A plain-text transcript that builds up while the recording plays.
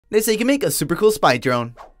They say you can make a super cool spy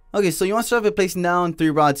drone. Okay, so you want to start by placing down 3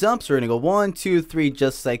 rods up. So we're going to go 1, 2, 3,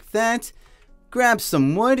 just like that. Grab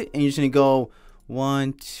some wood, and you're just going to go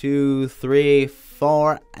 1, 2, 3,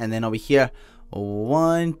 4. And then over here,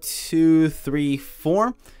 1, 2, 3,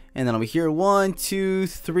 4. And then over here, 1, 2,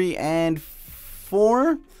 3, and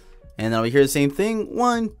 4. And then over here, the same thing.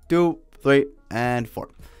 1, 2, 3, and 4.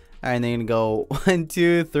 Alright, and then you're going to go 1,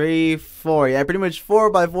 2, 3, 4. Yeah, pretty much 4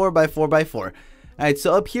 by 4 by 4 by 4. Alright,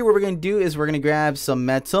 so up here, what we're going to do is we're going to grab some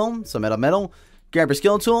metal. Grab your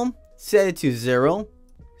scale tool. Set it to 0.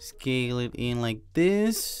 Scale it in like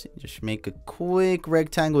this. Just make a quick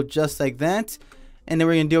rectangle just like that. And then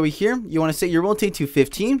we're going to do over here. You want to set your rotate to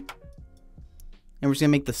 15. And we're just going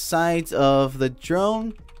to make the sides of the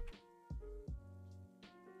drone.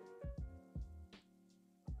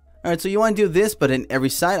 Alright, so you want to do this, but in every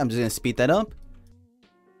side. I'm just going to speed that up.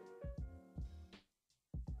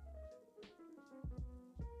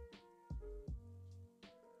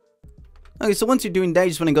 Okay, so once you're doing that, you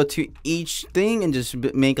just want to go to each thing and just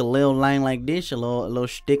make a little line like this, a little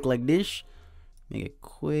stick like this. Make a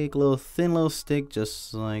quick little thin little stick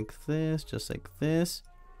just like this,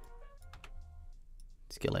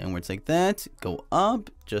 Scale it inwards like that. Go up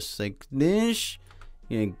just like this.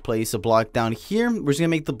 You're gonna place a block down here. We're just gonna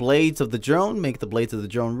make the blades of the drone. Make the blades of the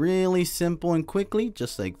drone really simple and quickly,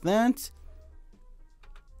 just like that.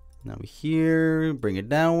 Now here, bring it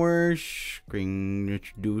downwards.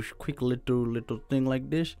 Do quick little thing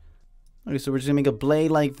like this. Okay, so we're just gonna make a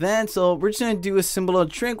blade like that. So we're just gonna do a simple little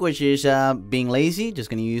trick, which is being lazy.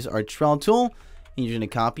 Just gonna use our trowel tool, and you're gonna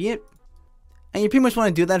copy it. And you pretty much want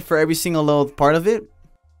to do that for every single little part of it.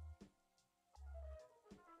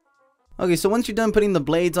 Okay, so once you're done putting the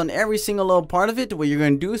blades on every single little part of it, what you're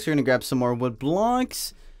gonna do is you're gonna grab some more wood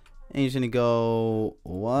blocks, and you're just gonna go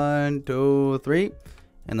 1, 2, 3.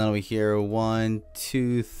 And then over here, 1,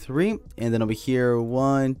 2, 3. And then over here,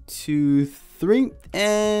 1, 2, 3.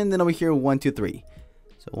 And then over here, 1, 2, 3.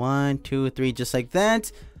 So 1, 2, 3, just like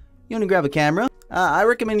that. You want to grab a camera. I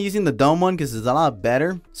recommend using the dome one because it's a lot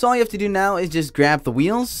better. So all you have to do now is just grab the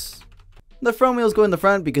wheels. The front wheels go in the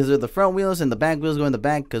front because they're the front wheels, and the back wheels go in the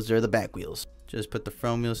back because they're the back wheels. Just put the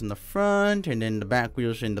front wheels in the front, and then the back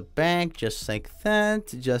wheels in the back, just like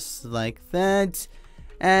that,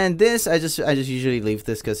 And this, I just usually leave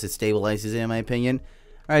this because it stabilizes it, in my opinion.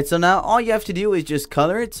 Alright, so now all you have to do is just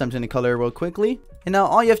color it. So I'm going to color it real quickly. And now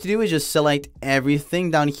all you have to do is just select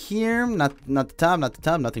everything down here. Not the top,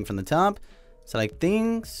 nothing from the top. Select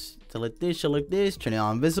things, select this, turn it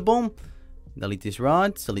on visible. Delete these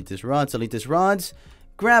rods, delete this rods.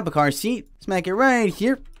 Grab a car seat, smack it right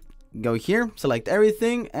here. Go here, select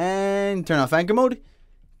everything, and turn off anchor mode.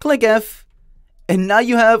 Click F. And now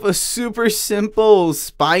you have a super simple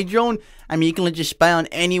spy drone. I mean, you can legit spy on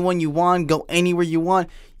anyone you want, go anywhere you want.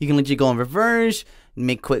 You can legit go in reverse,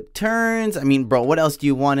 make quick turns. I mean, bro, what else do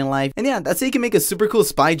you want in life? And yeah, that's how you can make a super cool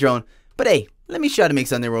spy drone. But hey, let me show you how to make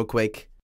something real quick.